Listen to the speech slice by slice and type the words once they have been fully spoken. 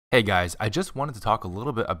Hey guys, I just wanted to talk a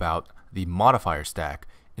little bit about the modifier stack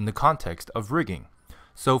in the context of rigging.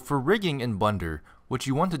 So for rigging in Blender, what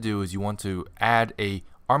you want to do is you want to add a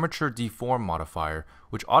armature deform modifier,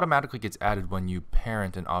 which automatically gets added when you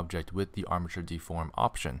parent an object with the armature deform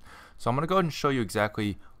option. So I'm going to go ahead and show you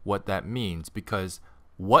exactly what that means, because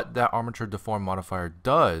what that armature deform modifier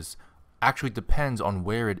does actually depends on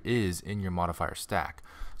where it is in your modifier stack.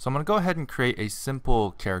 So I'm going to go ahead and create a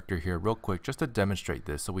simple character here real quick just to demonstrate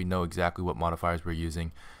this so we know exactly what modifiers we're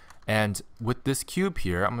using. And with this cube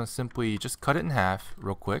here, I'm going to simply just cut it in half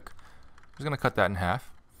real quick. I'm just going to cut that in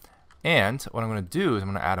half. And what I'm going to do is I'm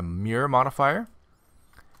going to add a mirror modifier,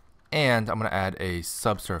 and I'm going to add a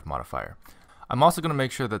subsurf modifier. I'm also going to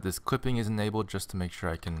make sure that this clipping is enabled just to make sure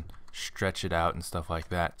I can stretch it out and stuff like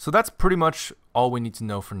that. So that's pretty much all we need to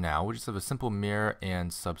know for now. We just have a simple mirror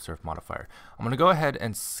and subsurf modifier. I'm going to go ahead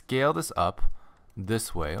and scale this up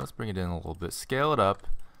this way. Let's bring it in a little bit. Scale it up,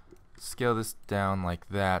 scale this down like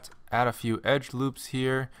that, add a few edge loops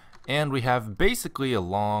here, and we have basically a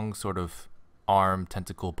long sort of arm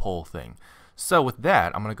tentacle pole thing. So with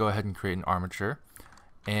that, I'm going to go ahead and create an armature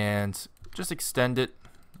and just extend it,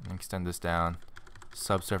 extend this down,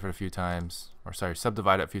 subsurf it a few times, or sorry,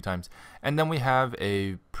 subdivide it a few times, and then we have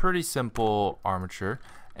a pretty simple armature,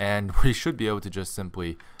 and we should be able to just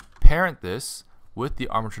simply parent this with the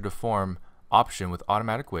armature deform option with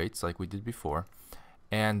automatic weights like we did before,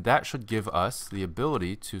 and that should give us the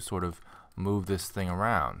ability to sort of move this thing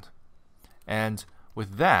around. And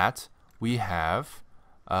with that, we have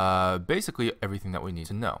basically everything that we need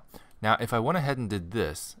to know. Now if I went ahead and did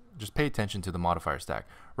this, just pay attention to the modifier stack.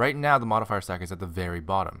 Right now the modifier stack is at the very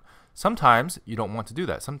bottom. Sometimes you don't want to do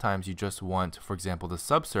that. Sometimes you just want, for example, the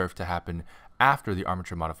subsurf to happen after the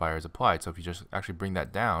armature modifier is applied. So if you just actually bring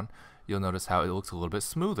that down, you'll notice how it looks a little bit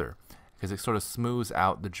smoother because it sort of smooths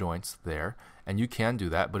out the joints there, and you can do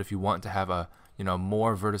that. But if you want to have a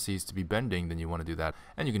more vertices to be bending, then you want to do that,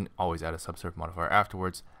 and you can always add a subsurf modifier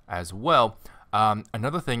afterwards as well.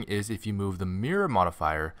 Another thing is if you move the mirror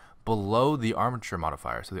modifier below the armature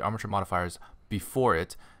modifier, so the armature modifier is before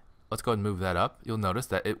it, let's go ahead and move that up. You'll notice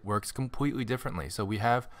that it works completely differently. So we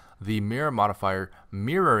have the mirror modifier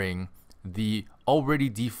mirroring the already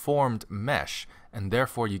deformed mesh, and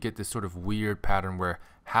therefore you get this sort of weird pattern where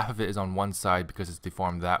half of it is on one side because it's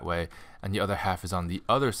deformed that way, and the other half is on the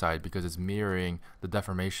other side because it's mirroring the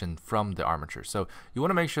deformation from the armature. So you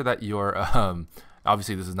want to make sure that your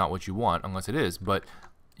obviously this is not what you want unless it is, but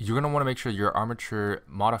you're going to want to make sure your armature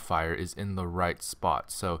modifier is in the right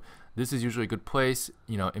spot. So this is usually a good place,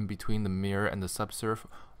 in between the mirror and the subsurf,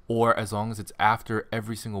 or as long as it's after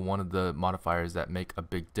every single one of the modifiers that make a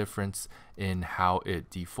big difference in how it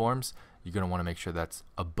deforms, you're going to want to make sure that's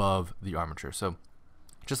above the armature. So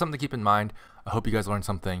just something to keep in mind. I hope you guys learned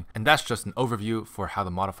something, and that's just an overview for how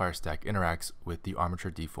the modifier stack interacts with the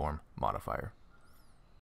armature deform modifier.